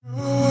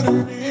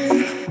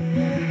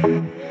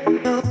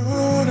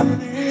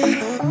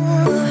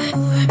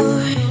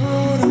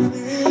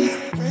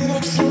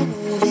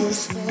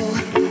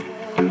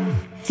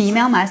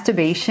Female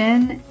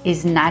masturbation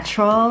is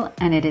natural,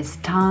 and it is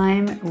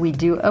time we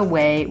do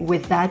away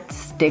with that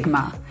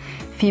stigma.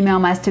 Female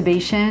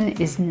masturbation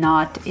is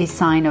not a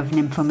sign of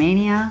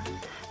nymphomania.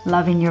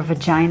 Loving your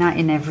vagina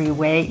in every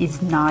way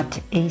is not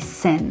a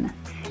sin.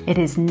 It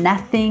is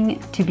nothing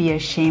to be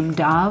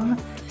ashamed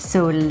of.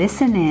 So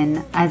listen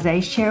in as I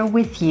share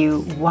with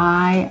you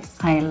why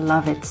I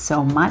love it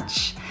so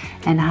much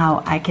and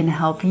how I can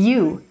help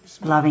you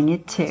loving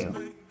it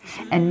too.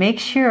 And make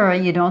sure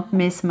you don't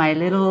miss my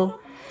little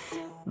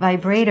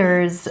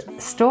vibrators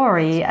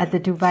story at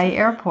the Dubai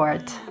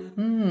airport.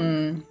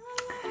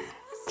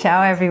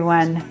 Ciao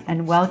everyone,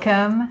 and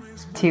welcome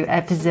to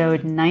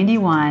episode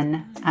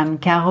 91. I'm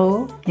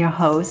Caro, your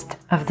host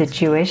of the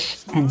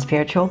Jewish and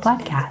Spiritual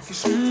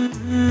Podcast.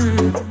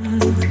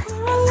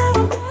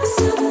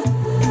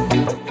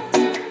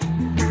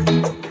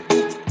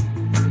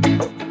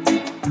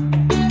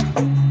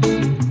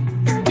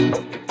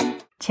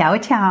 Ciao,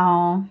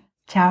 ciao.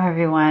 Ciao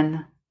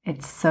everyone.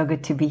 It's so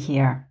good to be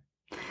here.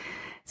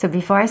 So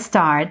before I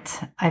start,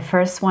 I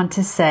first want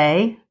to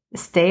say,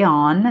 stay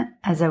on,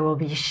 as I will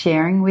be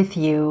sharing with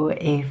you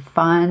a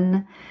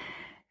fun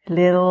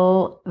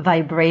little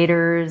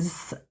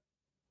vibrators,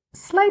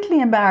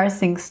 slightly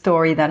embarrassing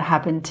story that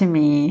happened to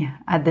me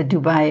at the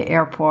Dubai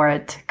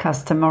airport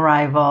custom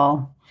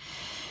arrival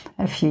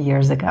a few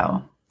years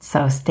ago.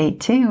 So stay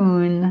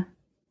tuned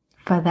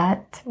for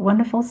that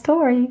wonderful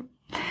story.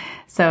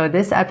 So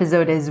this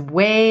episode is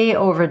way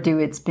overdue.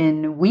 It's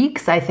been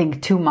weeks, I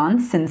think 2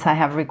 months since I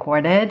have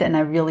recorded, and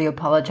I really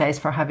apologize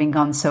for having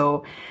gone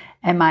so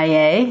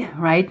MIA,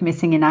 right?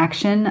 Missing in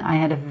action. I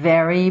had a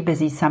very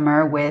busy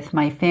summer with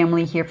my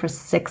family here for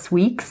 6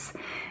 weeks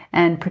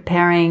and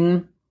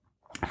preparing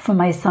for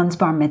my son's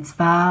bar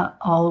mitzvah,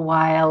 all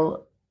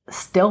while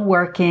still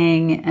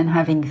working and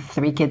having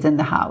 3 kids in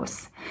the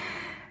house.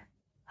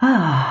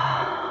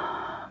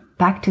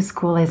 Back to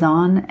school is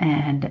on,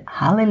 and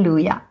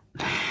hallelujah.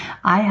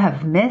 I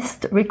have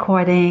missed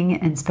recording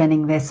and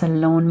spending this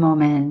alone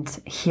moment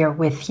here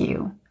with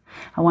you.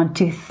 I want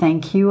to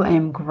thank you. I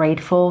am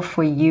grateful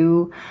for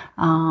you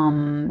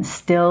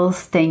still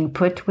staying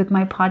put with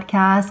my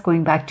podcast,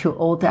 going back to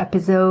old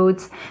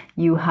episodes.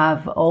 You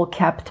have all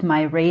kept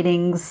my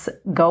ratings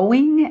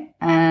going,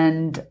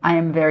 and I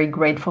am very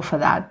grateful for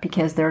that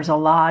because there's a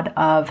lot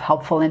of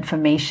helpful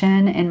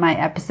information in my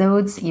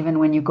episodes, even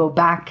when you go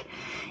back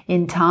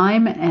in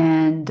time,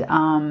 and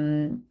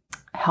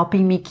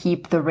helping me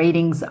keep the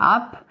ratings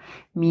up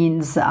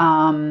means,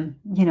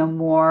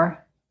 more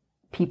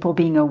people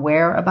being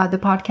aware about the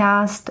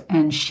podcast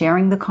and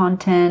sharing the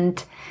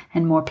content,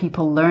 and more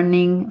people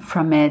learning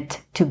from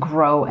it to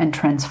grow and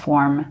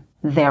transform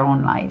their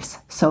own lives.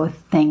 So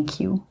thank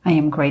you. I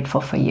am grateful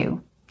for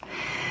you.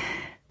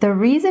 The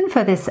reason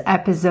for this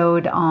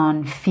episode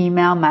on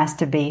female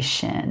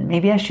masturbation,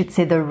 maybe I should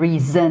say the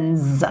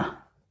reasons.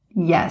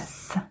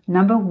 Yes.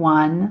 Number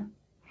 1,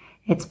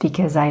 it's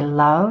because I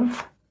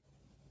love,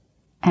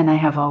 and I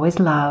have always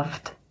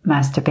loved,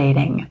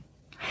 masturbating.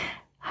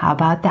 How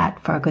about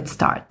that for a good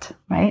start,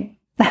 right?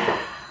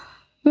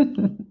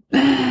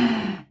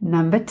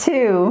 Number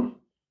 2,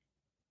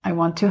 I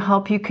want to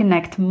help you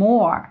connect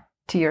more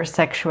to your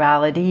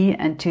sexuality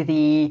and to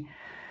the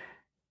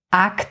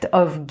act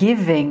of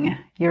giving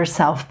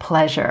yourself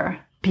pleasure,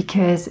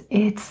 because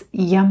it's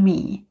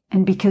yummy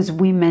and because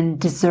women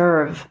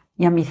deserve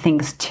yummy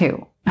things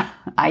too,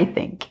 I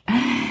think.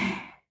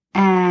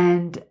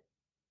 And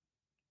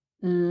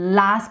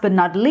last but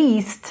not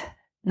least,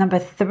 number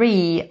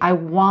 3, I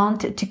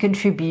want to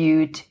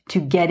contribute to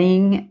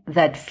getting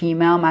that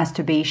female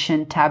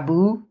masturbation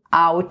taboo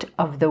out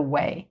of the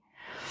way.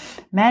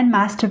 Men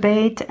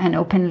masturbate, and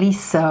openly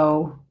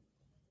so,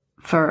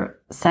 for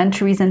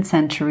centuries and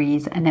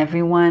centuries, and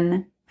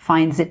everyone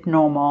finds it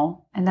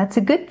normal, and that's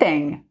a good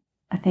thing.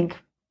 I think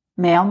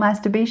male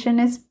masturbation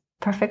is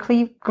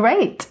perfectly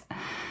great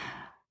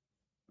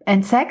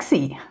and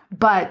sexy,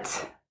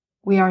 but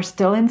we are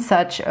still in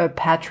such a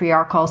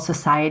patriarchal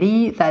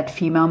society that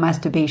female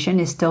masturbation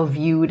is still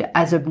viewed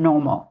as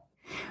abnormal.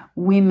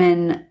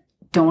 Women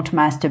don't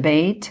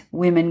masturbate.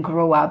 Women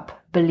grow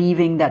up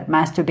believing that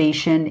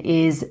masturbation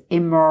is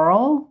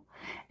immoral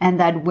and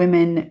that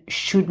women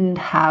shouldn't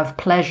have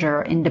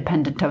pleasure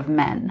independent of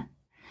men.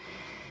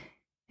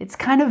 It's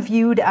kind of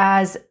viewed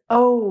as,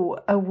 oh,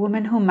 a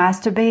woman who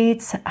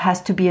masturbates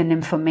has to be a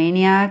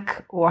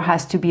nymphomaniac or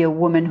has to be a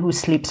woman who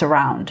sleeps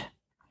around.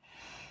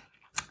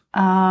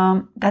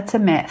 That's a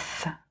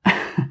myth.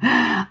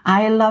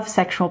 I love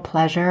sexual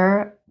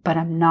pleasure, but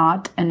I'm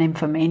not an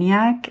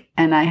nymphomaniac,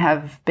 and I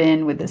have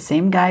been with the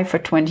same guy for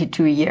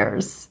 22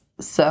 years.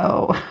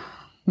 So,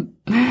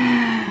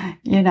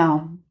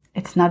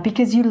 it's not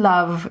because you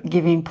love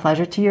giving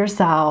pleasure to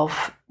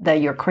yourself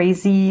that you're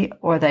crazy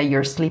or that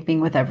you're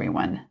sleeping with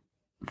everyone.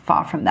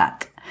 Far from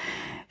that.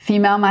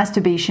 Female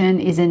masturbation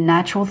is a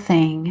natural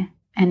thing,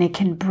 and it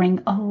can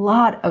bring a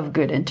lot of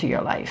good into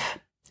your life.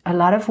 A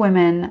lot of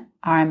women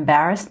are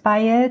embarrassed by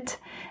it,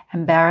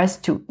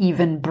 embarrassed to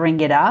even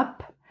bring it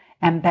up,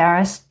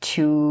 embarrassed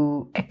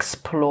to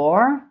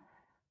explore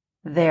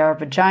their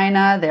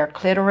vagina, their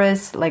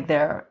clitoris, like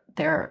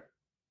they're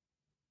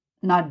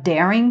not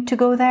daring to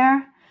go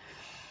there.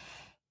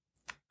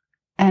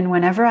 And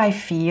whenever I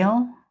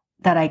feel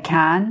that I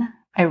can,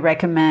 I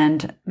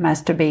recommend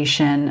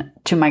masturbation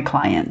to my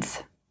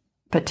clients.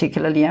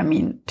 Particularly,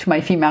 to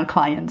my female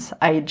clients.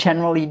 I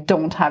generally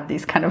don't have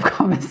these kind of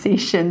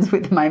conversations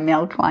with my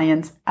male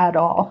clients at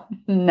all.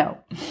 No.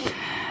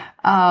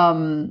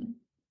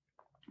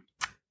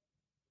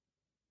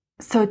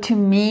 So to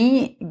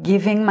me,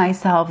 giving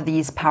myself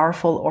these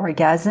powerful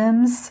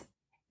orgasms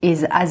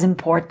is as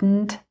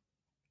important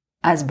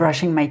as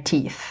brushing my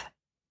teeth.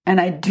 And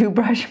I do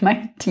brush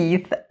my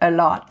teeth a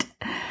lot.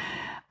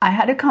 I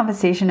had a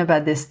conversation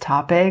about this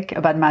topic,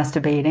 about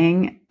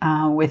masturbating,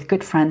 with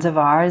good friends of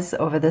ours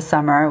over the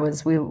summer.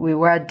 We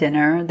were at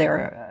dinner.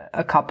 They're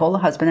a couple,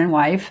 husband and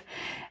wife.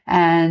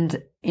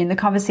 And in the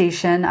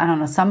conversation, I don't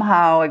know,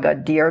 somehow it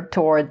got geared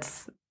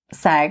towards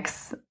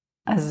sex,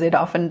 as it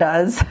often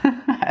does,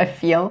 I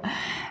feel.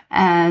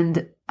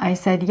 And I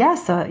said,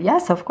 yes,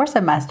 of course I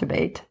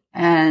masturbate.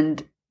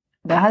 And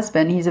the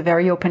husband, he's a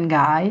very open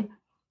guy.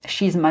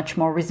 She's much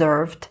more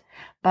reserved.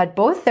 But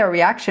both their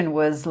reaction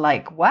was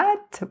like,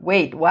 what?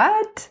 Wait,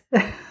 what?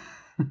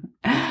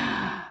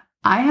 I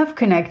have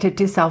connected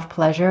to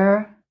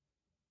self-pleasure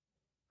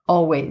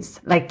always.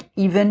 Like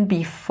even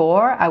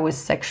before I was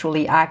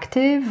sexually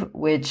active,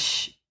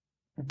 which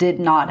did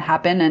not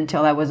happen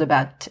until I was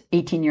about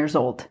 18 years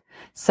old.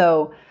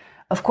 So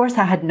of course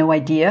I had no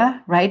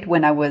idea, right?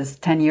 When I was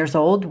 10 years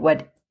old,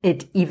 what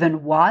it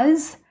even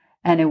was.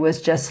 And it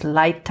was just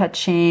light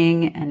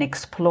touching and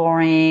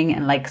exploring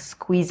and like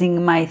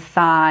squeezing my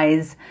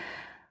thighs.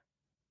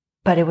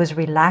 But it was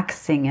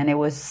relaxing and I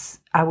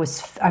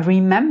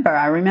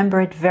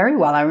remember it very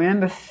well. I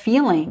remember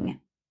feeling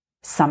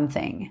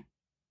something.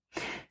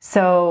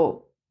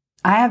 So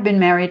I have been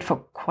married for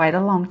quite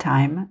a long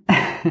time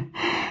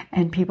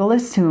and people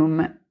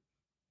assume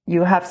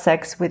you have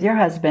sex with your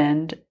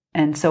husband.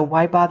 And so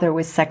why bother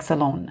with sex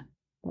alone?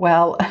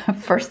 Well,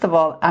 first of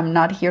all, I'm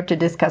not here to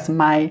discuss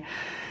my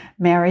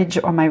marriage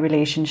or my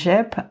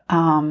relationship.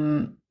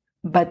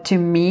 But to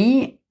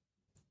me,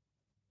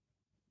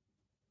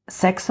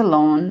 sex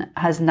alone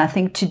has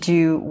nothing to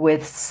do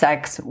with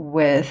sex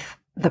with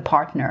the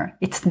partner.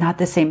 It's not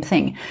the same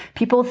thing.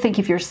 People think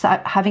if you're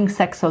having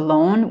sex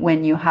alone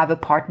when you have a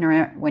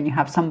partner, when you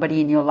have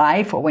somebody in your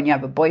life, or when you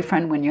have a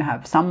boyfriend, when you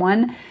have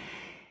someone,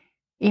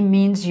 it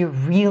means you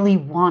really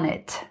want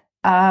it.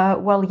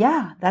 Well,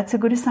 yeah, that's a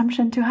good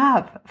assumption to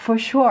have, for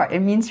sure.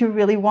 It means you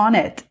really want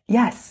it.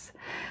 Yes.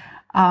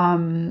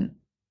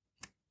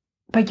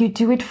 But you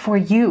do it for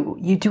you.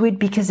 You do it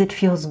because it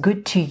feels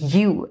good to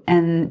you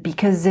and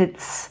because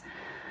it's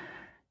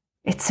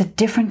a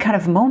different kind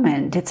of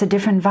moment. It's a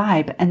different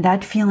vibe. And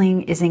that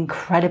feeling is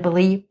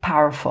incredibly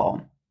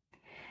powerful.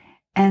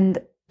 And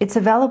it's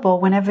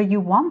available whenever you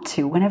want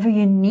to, whenever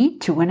you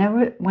need to,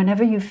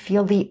 whenever you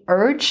feel the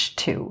urge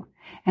to.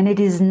 And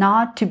it is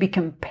not to be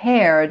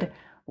compared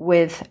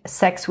with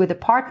sex with a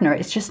partner.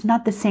 It's just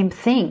not the same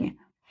thing.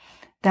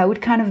 That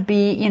would kind of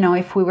be,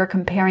 if we were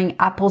comparing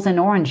apples and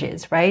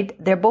oranges, right?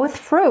 They're both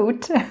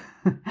fruit,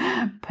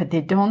 but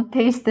they don't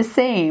taste the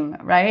same,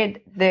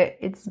 right?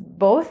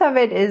 Both of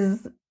it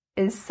is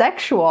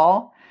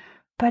sexual,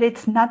 but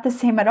it's not the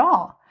same at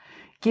all.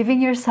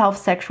 Giving yourself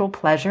sexual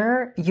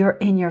pleasure, you're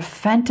in your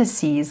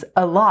fantasies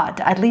a lot.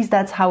 At least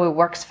that's how it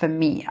works for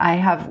me. I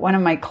have one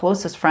of my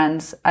closest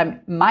friends,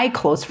 my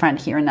close friend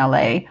here in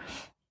LA,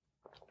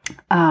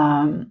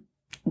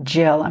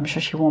 Jill. I'm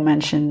sure she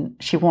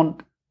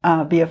won't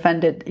be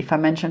offended if I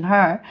mention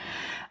her.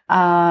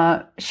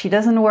 She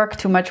doesn't work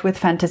too much with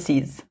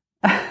fantasies.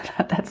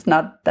 That's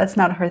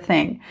not her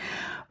thing.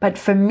 But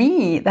for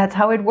me, that's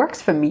how it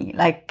works for me.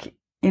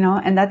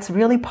 And that's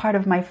really part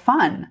of my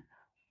fun.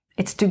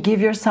 It's to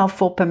give yourself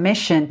full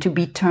permission to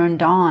be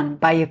turned on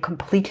by a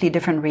completely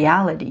different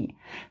reality,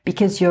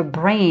 because your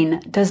brain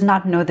does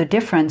not know the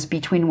difference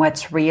between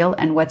what's real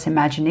and what's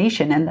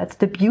imagination. And that's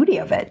the beauty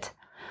of it.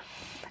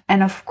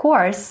 And of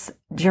course,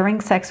 during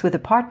sex with a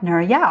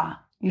partner,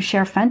 you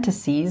share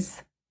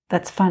fantasies.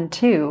 That's fun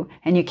too.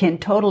 And you can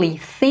totally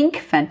think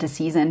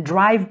fantasies and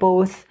drive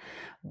both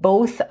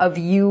of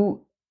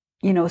you,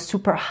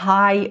 super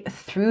high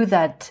through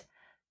that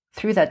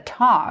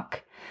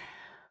talk.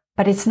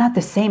 But it's not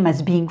the same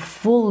as being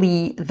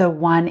fully the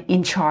one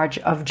in charge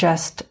of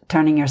just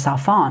turning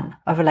yourself on,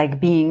 of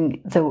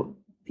being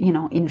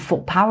in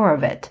full power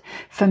of it.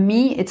 For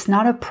me, it's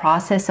not a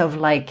process of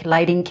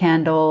lighting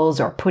candles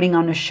or putting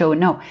on a show.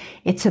 No,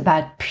 it's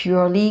about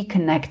purely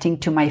connecting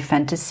to my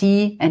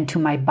fantasy and to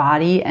my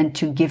body and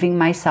to giving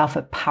myself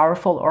a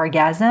powerful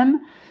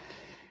orgasm,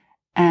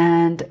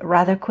 and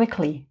rather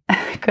quickly,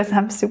 because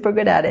I'm super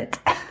good at it.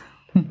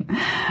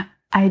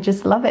 I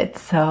just love it.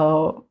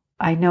 So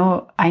I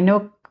know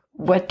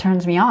what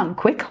turns me on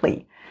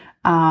quickly.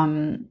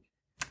 I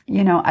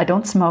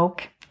don't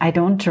smoke. I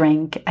don't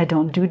drink. I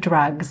don't do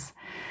drugs.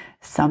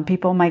 Some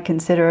people might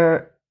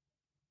consider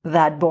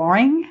that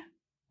boring,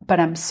 but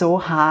I'm so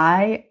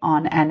high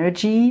on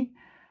energy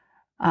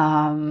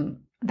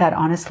that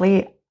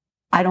honestly,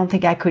 I don't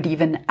think I could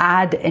even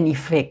add any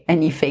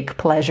fake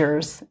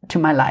pleasures to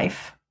my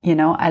life. You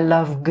know, I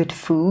love good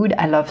food,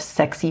 I love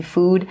sexy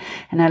food,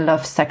 and I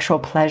love sexual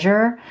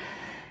pleasure.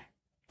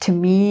 To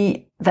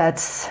me,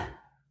 that's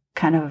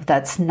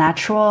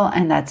natural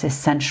and that's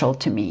essential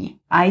to me.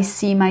 I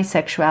see my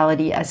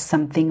sexuality as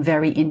something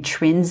very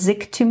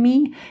intrinsic to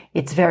me.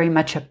 It's very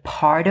much a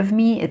part of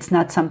me. It's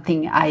not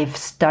something I've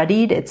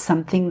studied. It's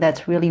something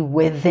that's really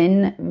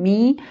within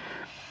me.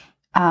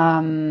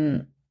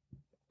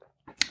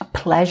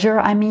 Pleasure,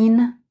 I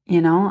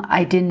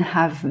didn't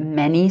have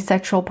many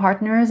sexual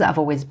partners. I've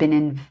always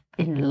been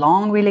in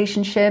long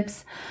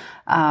relationships.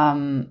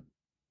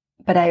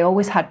 But I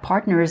always had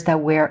partners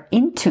that were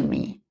into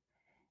me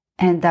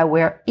and that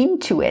were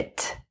into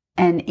it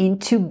and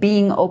into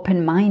being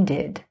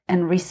open-minded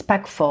and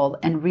respectful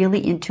and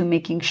really into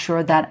making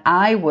sure that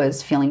I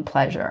was feeling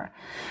pleasure,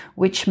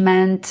 which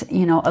meant,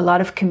 a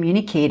lot of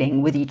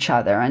communicating with each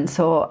other. And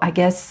so I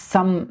guess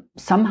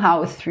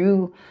somehow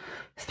through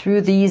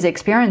these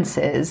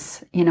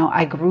experiences,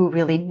 I grew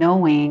really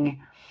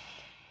knowing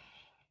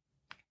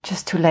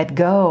just to let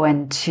go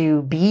and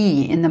to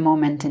be in the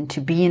moment and to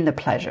be in the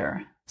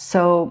pleasure.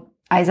 So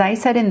as I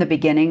said in the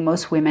beginning,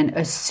 most women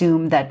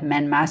assume that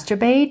men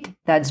masturbate.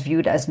 That's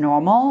viewed as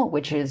normal,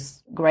 which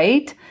is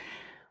great.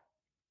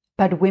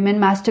 But women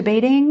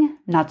masturbating,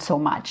 not so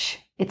much.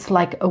 It's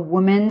like a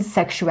woman's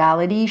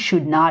sexuality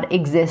should not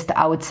exist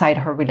outside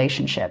her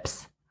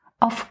relationships.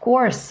 Of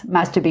course,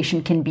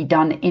 masturbation can be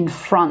done in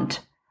front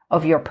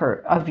of your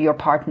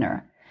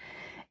partner.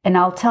 And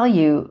I'll tell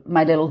you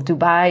my little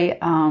Dubai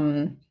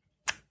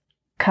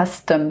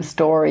custom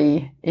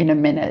story in a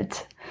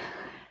minute.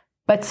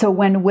 But so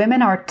when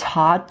women are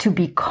taught to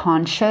be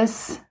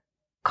conscientious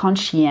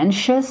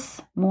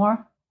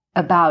more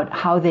about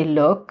how they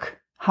look,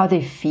 how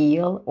they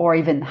feel, or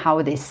even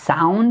how they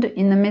sound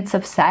in the midst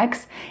of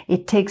sex,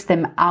 it takes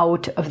them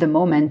out of the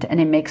moment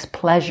and it makes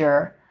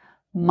pleasure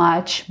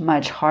much,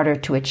 much harder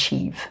to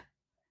achieve.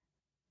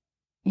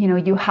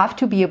 You have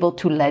to be able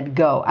to let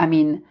go. I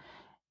mean,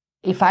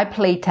 if I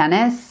play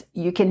tennis,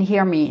 you can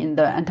hear me in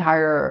the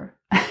entire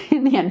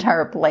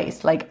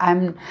place. Like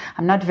I'm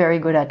not very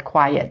good at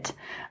quiet.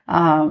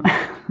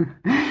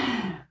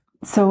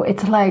 So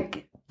it's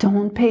like,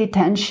 don't pay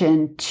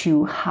attention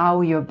to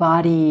how your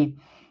body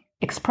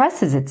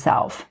expresses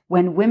itself.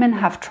 When women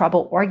have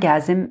trouble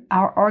orgasming,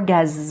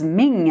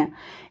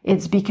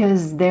 it's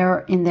because they're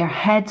in their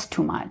heads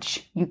too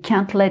much. You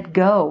can't let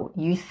go.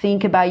 You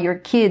think about your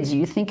kids,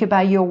 you think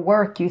about your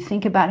work, you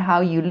think about how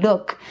you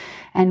look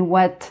and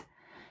what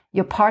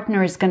your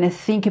partner is going to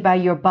think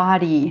about your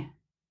body,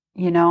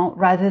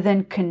 rather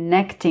than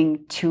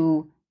connecting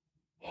to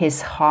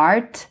his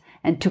heart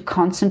and to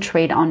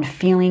concentrate on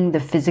feeling the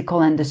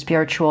physical and the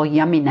spiritual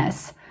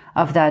yumminess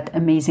of that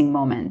amazing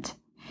moment.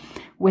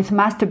 With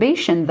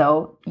masturbation,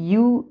 though,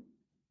 you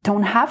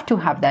don't have to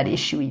have that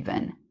issue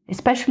even,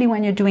 especially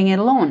when you're doing it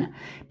alone.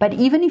 But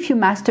even if you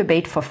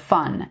masturbate for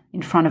fun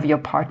in front of your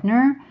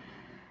partner,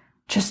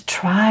 just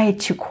try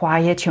to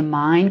quiet your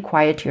mind,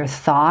 quiet your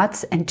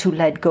thoughts, and to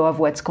let go of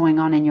what's going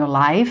on in your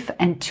life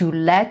and to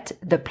let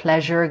the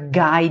pleasure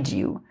guide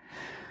you.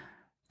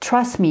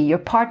 Trust me, your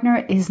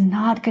partner is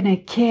not going to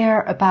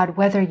care about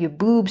whether your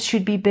boobs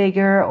should be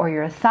bigger or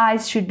your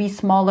thighs should be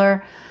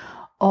smaller.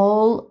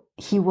 All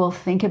he will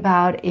think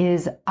about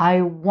is,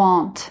 I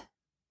want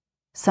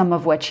some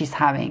of what she's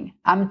having.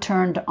 I'm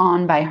turned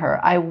on by her.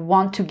 I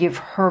want to give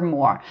her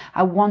more.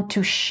 I want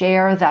to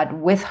share that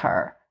with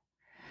her.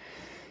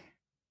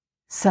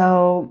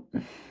 So,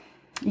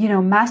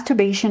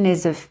 masturbation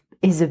is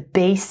a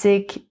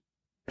basic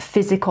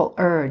physical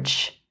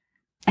urge.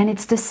 And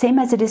it's the same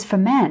as it is for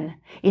men.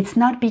 It's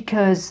not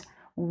because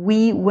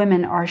we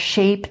women are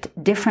shaped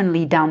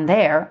differently down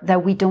there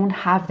that we don't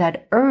have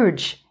that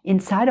urge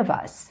inside of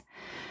us.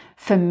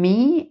 For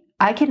me,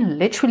 I can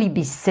literally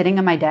be sitting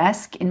at my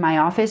desk in my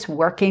office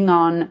working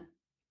on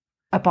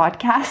a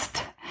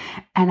podcast,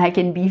 and I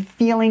can be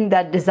feeling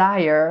that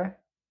desire,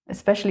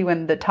 especially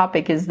when the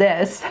topic is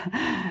this.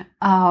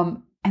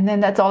 And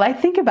then that's all I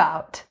think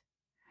about.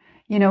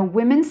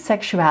 Women's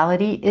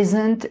sexuality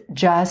isn't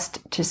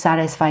just to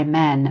satisfy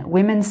men.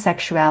 Women's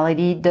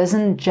sexuality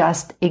doesn't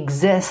just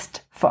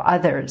exist for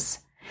others.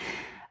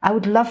 I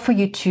would love for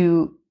you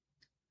to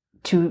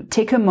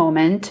take a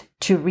moment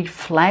to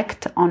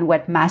reflect on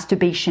what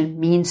masturbation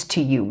means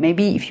to you.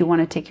 Maybe if you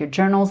want to take your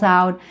journals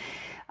out,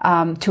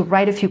 to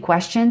write a few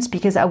questions,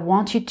 because I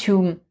want you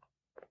to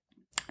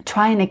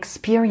try and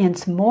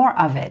experience more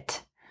of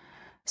it.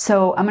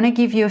 So I'm going to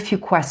give you a few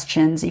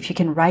questions. If you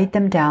can write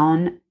them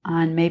down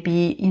and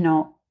maybe,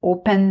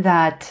 open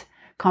that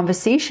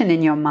conversation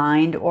in your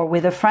mind or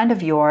with a friend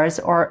of yours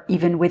or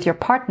even with your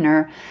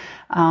partner,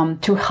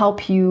 to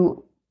help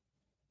you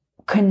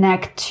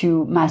connect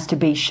to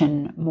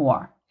masturbation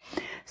more.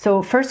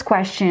 So first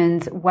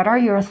questions, what are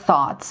your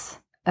thoughts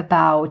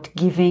about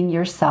giving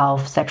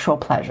yourself sexual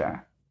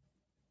pleasure?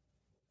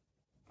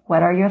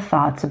 What are your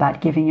thoughts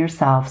about giving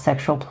yourself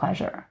sexual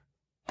pleasure?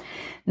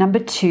 Number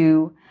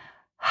 2,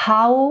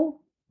 how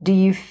do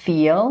you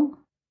feel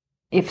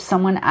if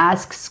someone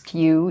asks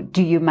you,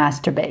 do you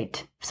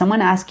masturbate? If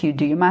someone asks you,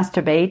 do you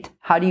masturbate?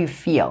 How do you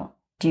feel?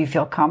 Do you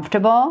feel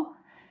comfortable?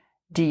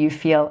 Do you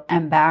feel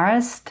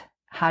embarrassed?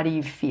 How do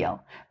you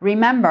feel?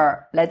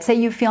 Remember, let's say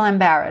you feel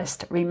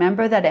embarrassed.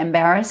 Remember that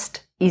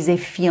embarrassed is a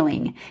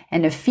feeling.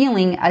 And a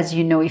feeling, as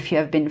you know, if you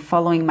have been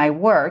following my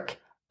work,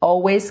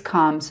 always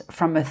comes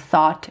from a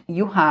thought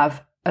you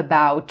have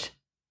about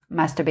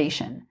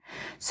masturbation.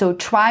 So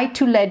try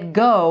to let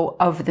go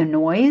of the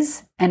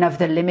noise and of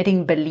the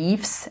limiting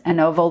beliefs and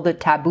of all the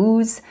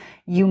taboos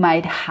you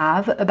might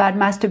have about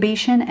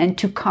masturbation, and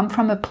to come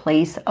from a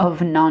place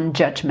of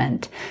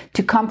non-judgment,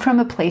 to come from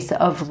a place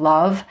of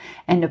love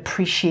and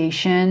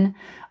appreciation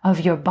of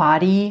your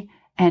body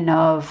and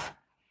of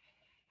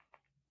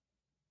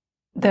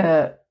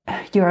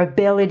your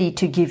ability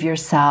to give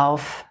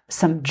yourself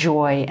some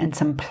joy and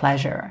some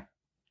pleasure.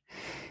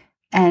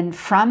 And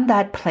from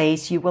that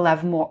place, you will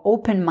have more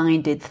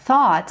open-minded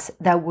thoughts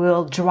that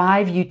will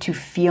drive you to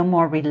feel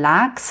more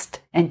relaxed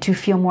and to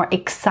feel more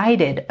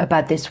excited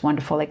about this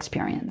wonderful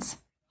experience.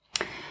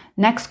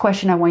 Next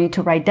question I want you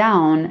to write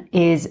down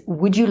is,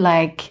 would you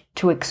like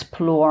to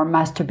explore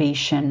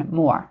masturbation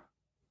more?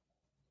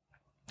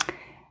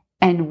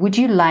 And would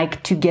you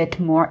like to get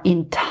more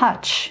in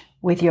touch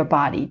with your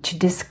body, to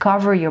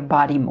discover your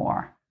body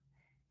more?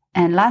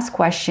 And last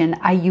question,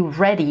 are you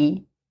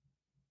ready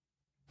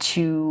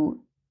to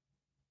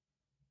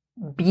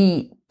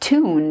be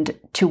tuned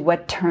to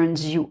what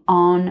turns you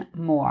on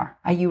more?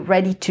 Are you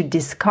ready to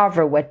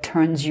discover what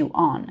turns you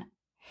on?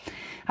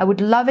 I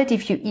would love it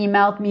if you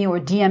emailed me or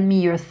DM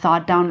me your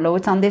thought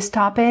downloads on this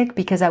topic,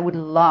 because I would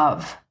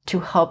love to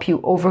help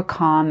you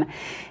overcome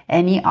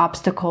any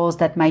obstacles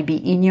that might be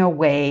in your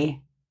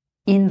way,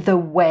 in the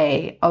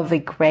way of a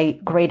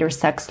greater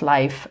sex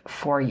life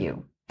for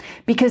you.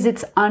 Because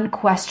it's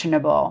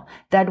unquestionable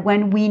that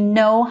when we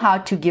know how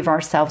to give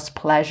ourselves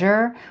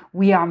pleasure,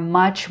 we are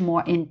much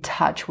more in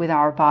touch with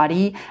our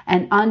body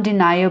and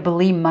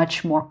undeniably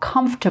much more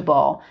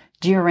comfortable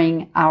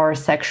during our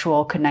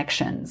sexual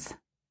connections.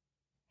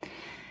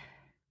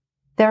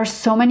 There are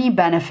so many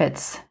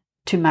benefits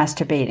to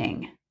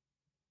masturbating.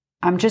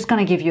 I'm just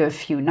going to give you a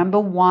few. Number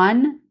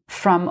 1,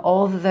 from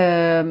all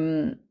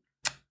the,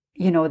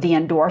 the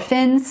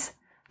endorphins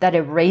that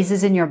it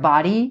raises in your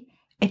body,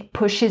 it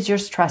pushes your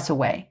stress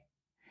away.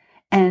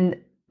 And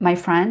my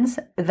friends,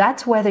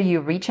 that's whether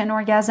you reach an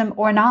orgasm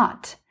or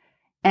not.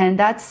 And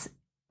that's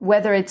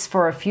whether it's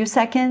for a few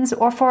seconds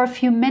or for a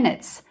few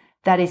minutes.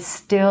 That is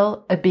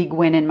still a big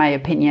win, in my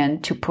opinion,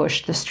 to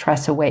push the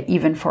stress away,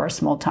 even for a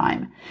small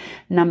time.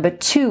 Number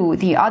 2,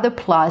 the other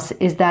plus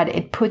is that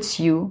it puts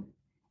you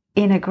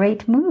in a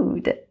great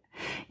mood.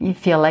 You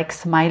feel like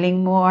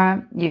smiling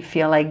more, you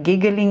feel like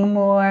giggling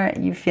more,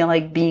 you feel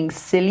like being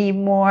silly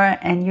more,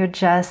 and you're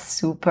just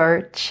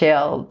super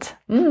chilled.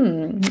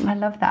 I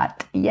love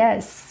that.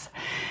 Yes.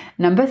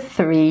 Number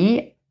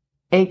 3,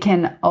 it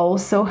can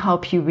also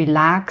help you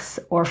relax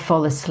or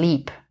fall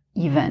asleep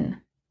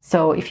even.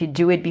 So if you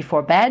do it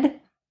before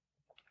bed,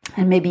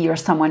 and maybe you're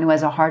someone who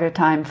has a harder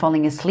time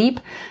falling asleep,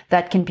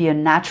 that can be a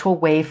natural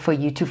way for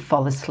you to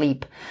fall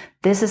asleep.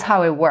 This is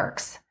how it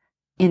works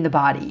in the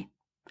body.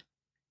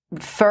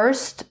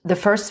 The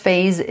first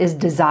phase is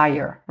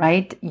desire,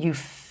 right? You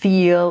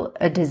feel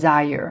a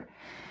desire.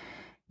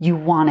 You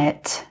want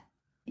it.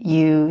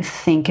 You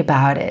think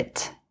about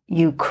it.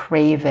 You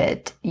crave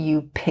it.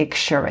 You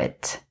picture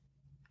it.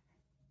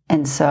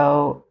 And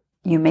so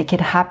you make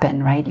it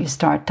happen, right? You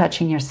start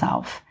touching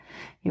yourself.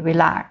 You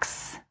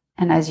relax.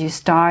 And as you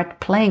start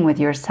playing with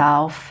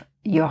yourself,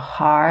 your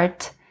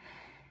heart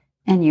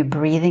and your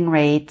breathing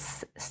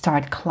rates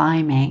start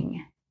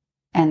climbing.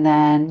 And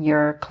then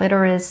your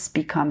clitoris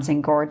becomes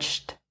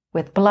engorged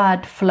with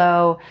blood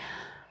flow.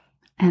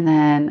 And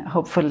then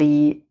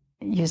hopefully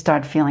you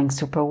start feeling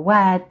super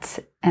wet.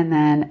 And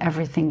then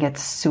everything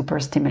gets super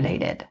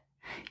stimulated.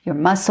 Your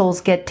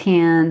muscles get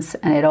tense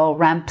and it all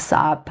ramps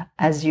up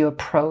as you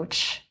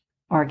approach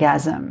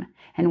orgasm.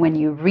 And when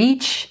you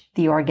reach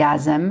the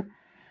orgasm,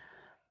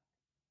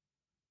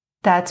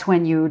 that's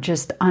when you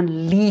just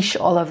unleash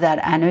all of that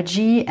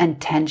energy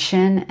and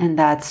tension, and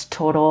that's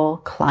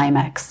total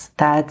climax.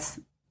 That's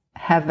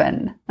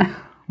heaven.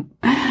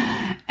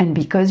 And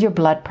because your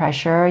blood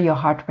pressure, your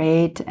heart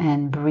rate,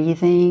 and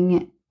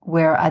breathing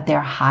were at their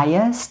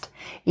highest,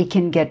 it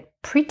can get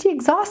pretty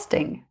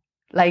exhausting.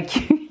 Like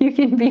you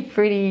can be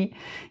pretty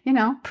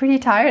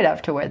tired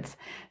afterwards.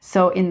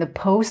 So in the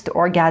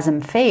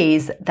post-orgasm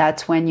phase,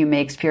 that's when you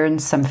may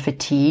experience some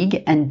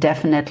fatigue and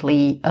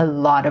definitely a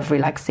lot of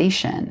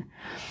relaxation.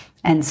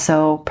 And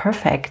so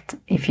perfect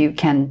if you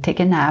can take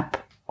a nap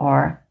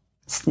or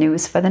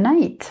snooze for the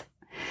night.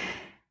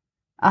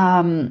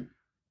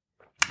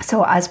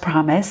 So as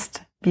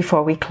promised,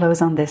 before we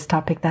close on this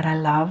topic that I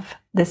love,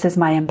 this is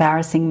my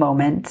embarrassing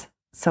moment.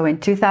 So in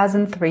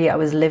 2003, I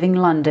was living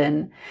in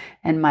London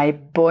and my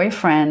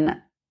boyfriend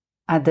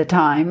at the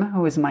time,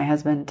 who is my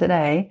husband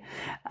today.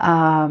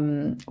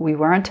 We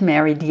weren't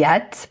married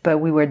yet, but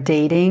we were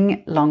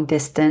dating long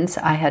distance.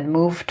 I had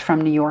moved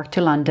from New York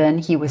to London.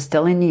 He was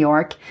still in New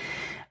York,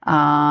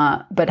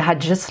 but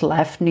had just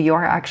left New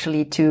York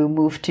actually to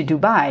move to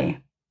Dubai.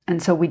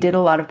 And so we did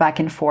a lot of back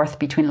and forth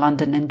between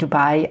London and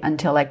Dubai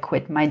until I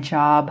quit my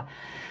job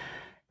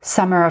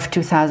summer of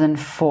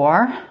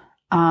 2004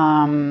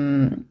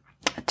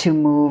 to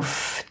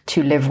move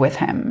to live with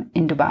him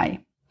in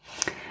Dubai.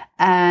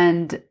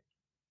 And,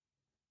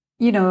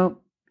 you know,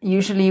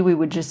 usually we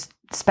would just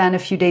spend a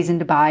few days in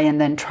Dubai and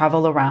then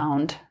travel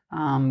around,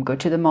 go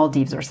to the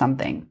Maldives or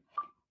something.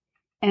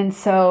 And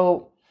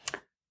so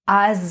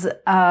as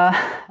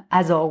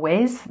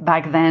always,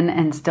 back then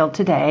and still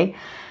today,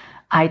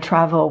 I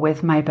travel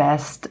with my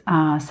best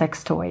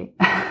sex toy.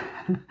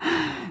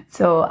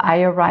 So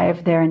I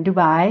arrived there in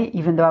Dubai.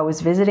 Even though I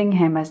was visiting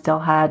him, I still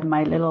had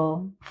my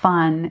little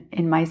fun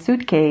in my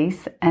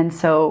suitcase. And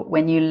so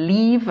when you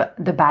leave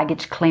the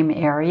baggage claim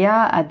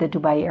area at the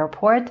Dubai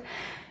airport,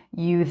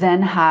 you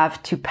then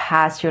have to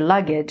pass your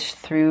luggage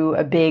through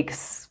a big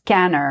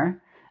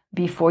scanner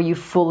before you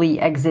fully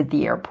exit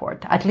the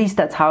airport. At least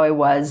that's how it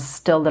was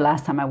still the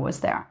last time I was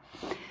there.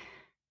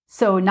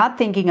 So not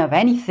thinking of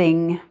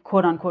anything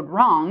quote unquote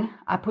wrong,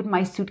 I put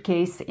my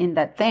suitcase in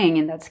that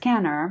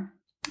scanner.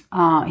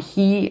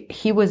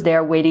 He was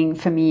there waiting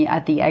for me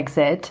at the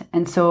exit.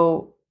 And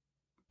so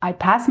I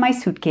pass my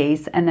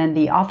suitcase and then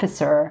the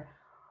officer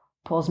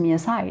pulls me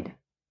aside.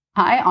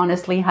 I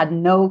honestly had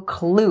no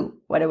clue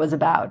what it was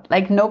about.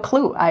 Like no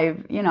clue.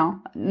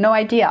 No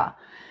idea.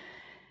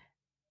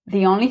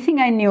 The only thing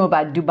I knew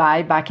about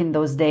Dubai back in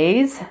those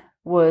days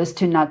was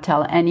to not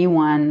tell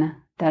anyone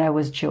that I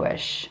was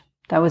Jewish.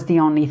 That was the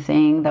only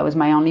thing. That was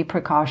my only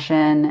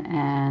precaution.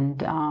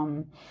 And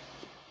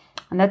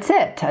that's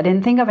it. I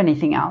didn't think of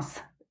anything else.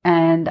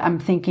 And I'm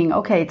thinking,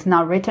 okay, it's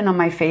not written on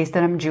my face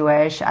that I'm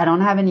Jewish. I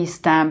don't have any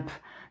stamp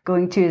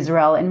going to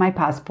Israel in my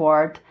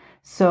passport.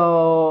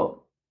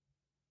 So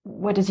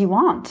what does he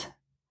want?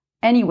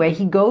 Anyway,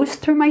 he goes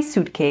through my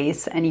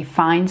suitcase and he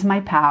finds my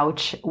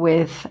pouch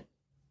with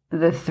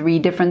the 3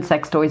 different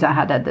sex toys I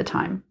had at the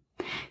time.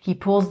 He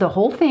pulls the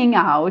whole thing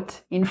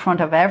out in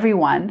front of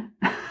everyone.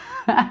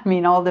 I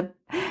mean, all the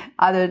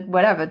other,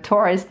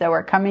 tourists that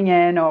were coming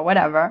in or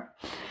whatever.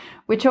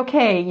 Which,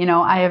 okay,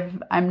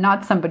 I'm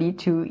not somebody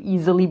to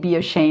easily be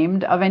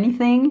ashamed of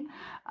anything.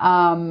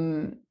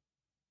 But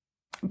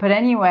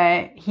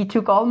anyway, he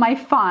took all my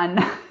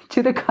fun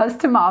to the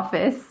custom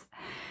office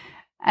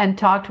and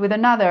talked with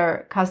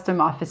another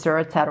custom officer,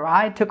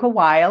 etc. It took a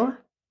while.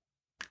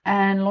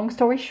 And long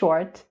story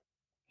short,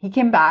 he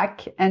came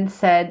back and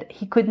said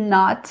he could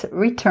not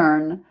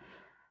return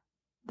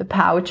the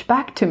pouch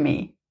back to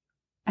me.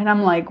 And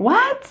I'm like,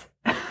 what?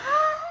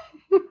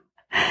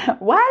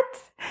 What?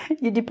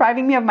 You're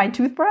depriving me of my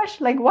toothbrush?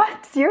 Like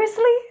what?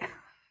 Seriously?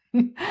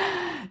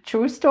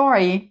 True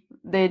story.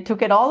 They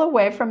took it all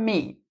away from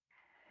me.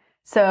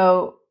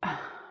 So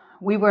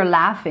we were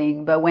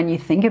laughing, but when you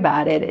think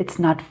about it, it's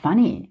not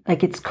funny.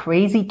 Like it's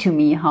crazy to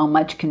me how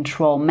much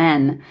control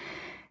men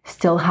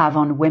still have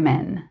on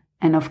women.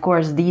 And of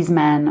course, these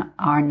men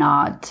are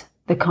not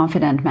the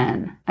confident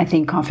men. I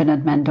think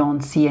confident men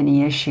don't see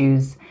any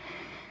issues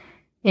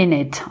in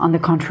it. On the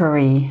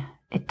contrary,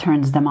 it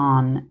turns them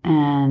on,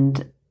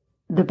 and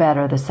the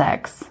better the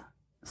sex.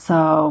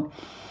 So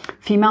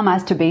female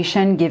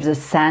masturbation gives a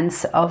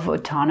sense of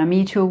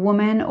autonomy to a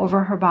woman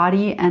over her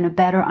body and a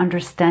better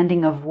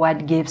understanding of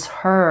what gives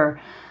her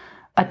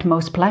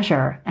utmost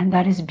pleasure. And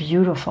that is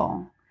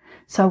beautiful.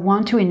 So I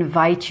want to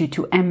invite you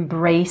to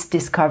embrace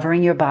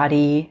discovering your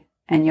body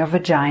and your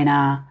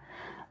vagina,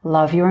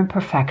 love your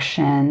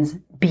imperfections,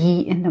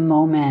 be in the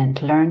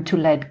moment, learn to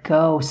let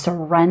go,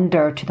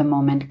 surrender to the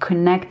moment,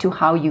 connect to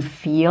how you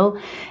feel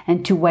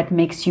and to what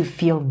makes you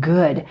feel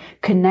good,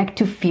 connect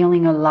to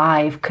feeling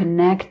alive,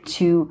 connect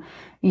to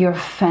your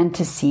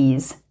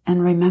fantasies.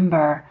 And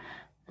remember,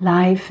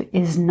 life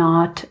is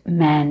not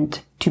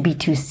meant to be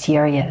too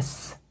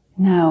serious.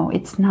 No,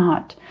 it's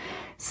not.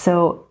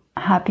 So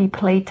happy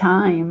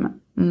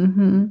playtime.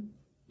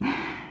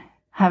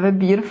 Have a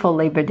beautiful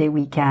Labor Day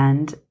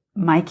weekend.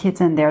 My kids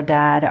and their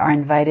dad are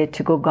invited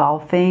to go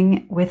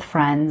golfing with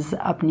friends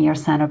up near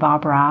Santa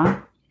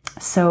Barbara.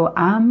 So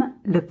I'm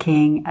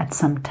looking at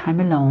some time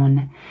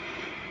alone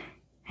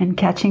and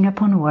catching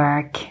up on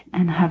work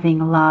and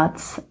having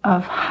lots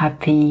of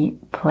happy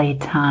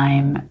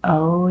playtime.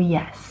 Oh,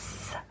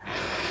 yes.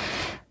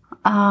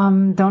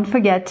 Don't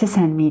forget to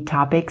send me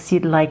topics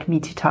you'd like me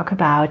to talk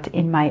about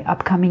in my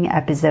upcoming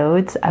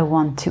episodes. I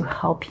want to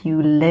help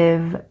you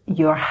live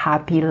your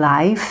happy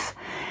life.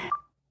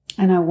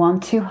 And I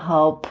want to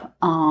help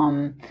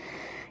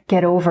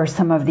get over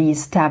some of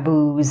these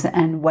taboos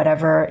and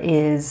whatever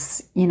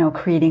is,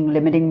 creating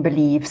limiting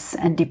beliefs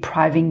and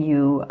depriving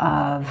you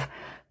of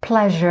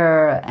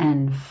pleasure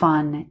and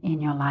fun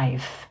in your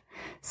life.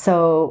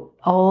 So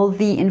all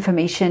the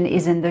information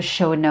is in the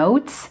show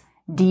notes.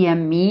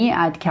 DM me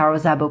at Caro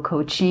Szabo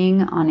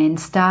Coaching on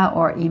Insta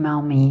or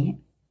email me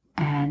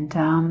and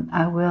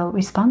I will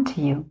respond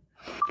to you.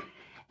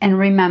 And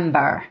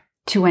remember,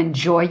 to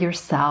enjoy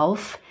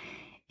yourself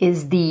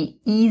is the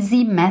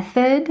easy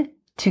method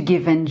to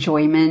give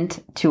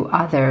enjoyment to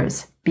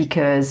others,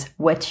 because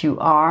what you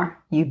are,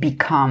 you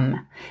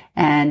become.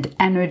 And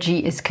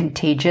energy is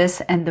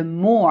contagious, and the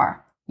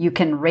more you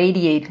can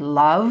radiate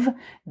love,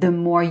 the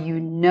more you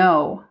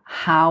know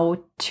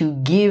how to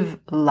give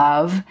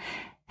love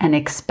and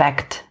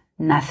expect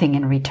nothing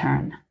in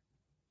return.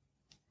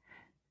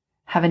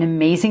 Have an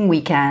amazing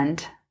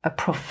weekend, a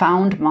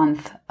profound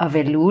month of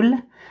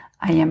Elul.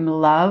 I am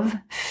love.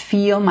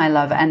 Feel my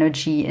love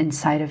energy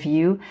inside of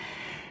you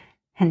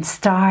and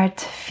start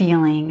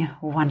feeling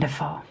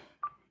wonderful.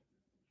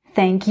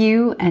 Thank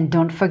you, and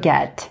don't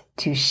forget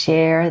to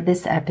share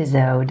this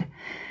episode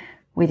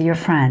with your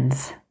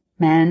friends,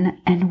 men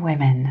and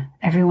women.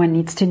 Everyone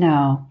needs to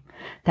know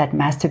that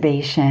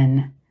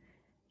masturbation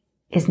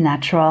is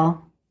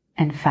natural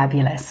and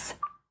fabulous.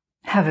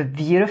 Have a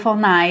beautiful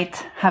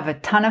night. Have a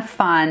ton of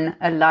fun,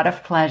 a lot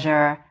of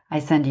pleasure. I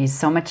send you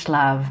so much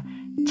love.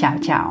 Ciao,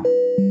 ciao.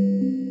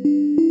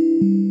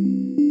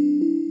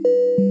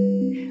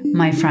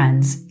 My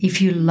friends,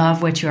 if you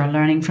love what you are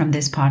learning from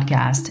this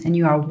podcast and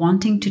you are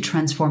wanting to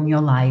transform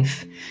your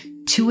life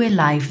to a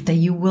life that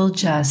you will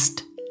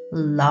just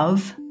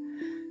love,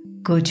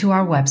 go to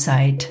our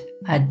website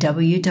at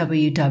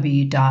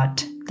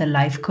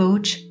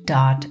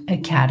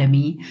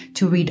www.thelifecoach.academy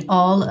to read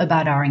all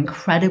about our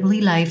incredibly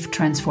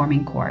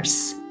life-transforming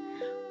course.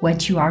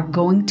 What you are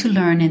going to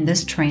learn in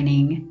this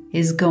training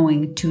is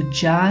going to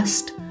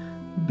just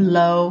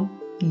blow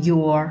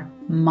your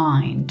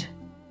mind.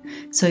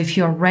 So if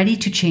you're ready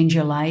to change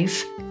your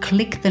life,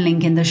 click the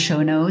link in the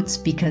show notes,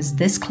 because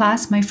this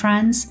class, my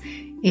friends,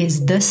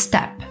 is the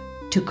step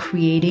to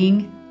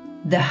creating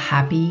the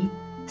happy,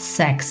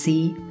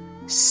 sexy,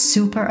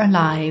 super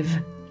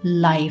alive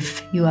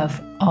life you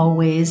have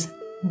always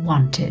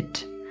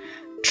wanted.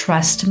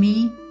 Trust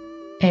me,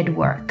 it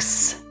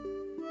works.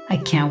 I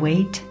can't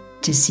wait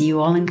to see you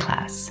all in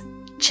class.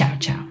 Ciao,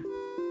 ciao.